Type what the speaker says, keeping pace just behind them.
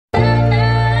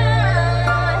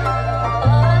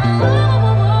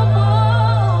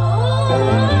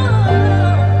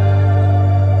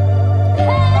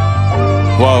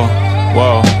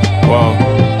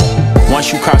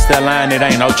that line, it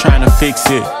ain't no trying to fix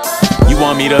it. You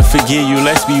want me to forgive you,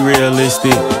 let's be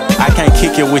realistic. I can't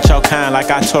kick it with your kind like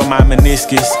I tore my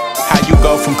meniscus. How you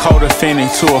go from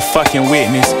co-defendant to a fucking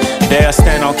witness? They'll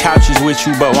stand on couches with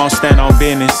you but won't stand on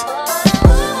business.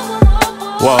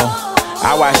 Whoa,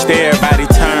 I watched everybody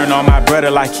turn on my brother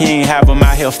like he ain't have him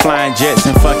out here flying jets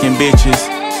and fucking bitches.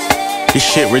 This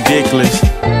shit ridiculous.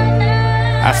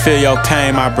 I feel your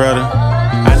pain, my brother.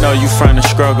 I know you from the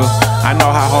struggle. I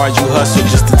know how hard you hustle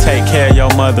just to take care of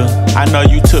your mother. I know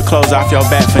you took clothes off your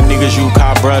back for niggas you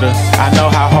call brother. I know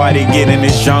how hard it get in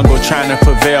this jungle, trying to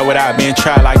prevail without being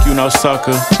tried like you no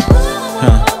sucker.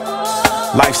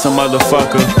 Life's a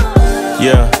motherfucker.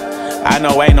 Yeah, I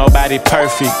know ain't nobody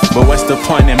perfect, but what's the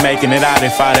point in making it out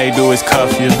if all they do is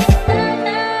cuff you?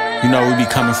 You know we be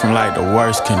coming from like the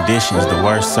worst conditions, the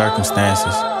worst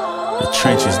circumstances, the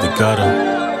trenches, the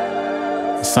gutter.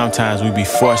 Sometimes we be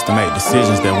forced to make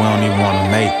decisions that we don't even want to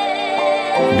make.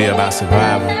 It be about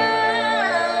survival.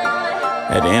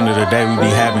 At the end of the day, we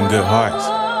be having good hearts.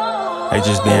 They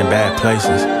just be in bad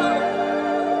places.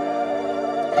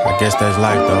 I guess that's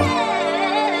life though.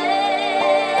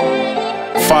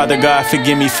 Father God,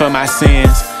 forgive me for my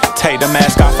sins. Take the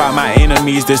mask off all my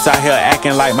enemies that's out here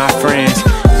acting like my friends.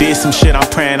 Did some shit I'm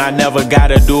praying I never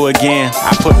gotta do again.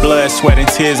 I put blood, sweat, and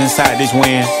tears inside this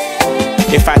wind.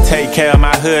 If I take care of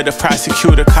my hood, the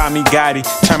prosecutor call me Gotti.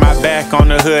 Turn my back on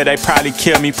the hood, they probably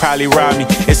kill me, probably rob me.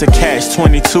 It's a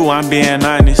catch-22, I'm being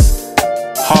honest.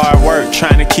 Hard work,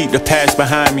 trying to keep the past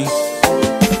behind me.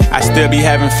 I still be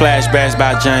having flashbacks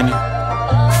about Johnny.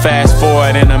 Fast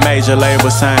forward and a major label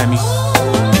signed me.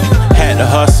 Had to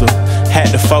hustle,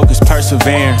 had to focus,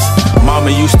 perseverance.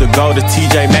 Mama used to go to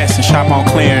TJ Maxx and shop on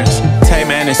clearance.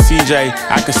 Tay-Man and CJ,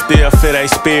 I could still feel they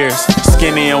spears.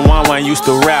 Skinny and One used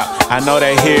to rap, I know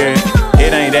they hear it.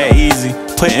 It ain't that easy,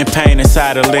 putting pain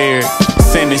inside a lyric.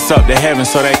 Send this up to heaven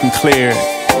so they can clear it.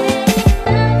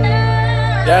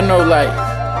 Y'all know like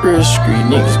real street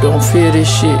niggas gon' feel this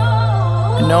shit.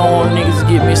 And I don't want niggas to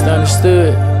get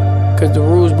misunderstood, cause the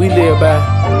rules we live by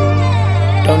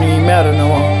don't even matter no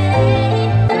more.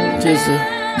 Just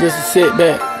a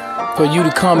setback for you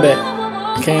to come back.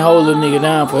 You can't hold a nigga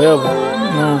down forever,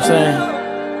 you know what I'm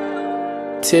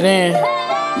saying? Till then,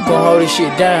 you gon' hold this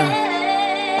shit down,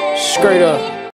 straight up.